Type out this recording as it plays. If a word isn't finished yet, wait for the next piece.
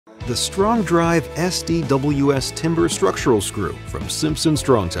The Strong Drive SDWS Timber Structural Screw from Simpson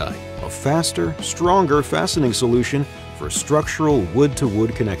Strong-Tie, a faster, stronger fastening solution for structural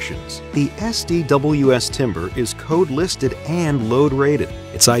wood-to-wood connections. The SDWS timber is code-listed and load-rated.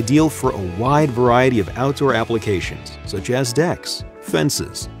 It's ideal for a wide variety of outdoor applications, such as decks,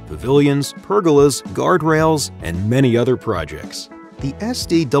 fences, pavilions, pergolas, guardrails, and many other projects. The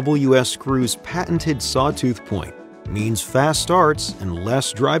SDWS screw's patented sawtooth point means fast starts and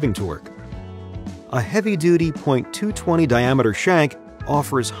less driving torque. A heavy-duty .220 diameter shank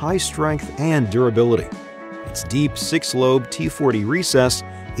offers high strength and durability. Its deep 6-lobe T40 recess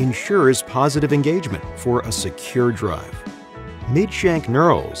ensures positive engagement for a secure drive. Mid-shank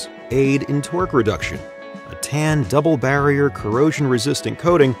knurls aid in torque reduction. A tan double-barrier corrosion-resistant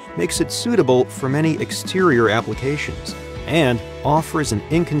coating makes it suitable for many exterior applications and offers an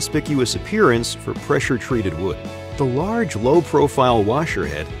inconspicuous appearance for pressure-treated wood. The large, low-profile washer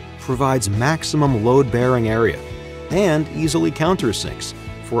head provides maximum load-bearing area and easily countersinks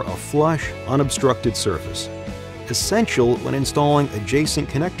for a flush, unobstructed surface, essential when installing adjacent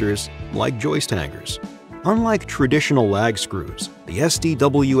connectors like joist hangers. Unlike traditional lag screws, the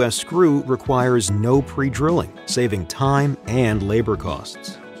SDWS screw requires no pre-drilling, saving time and labor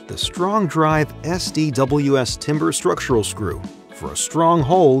costs. The Strong Drive SDWS Timber Structural Screw for a strong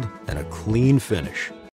hold and a clean finish.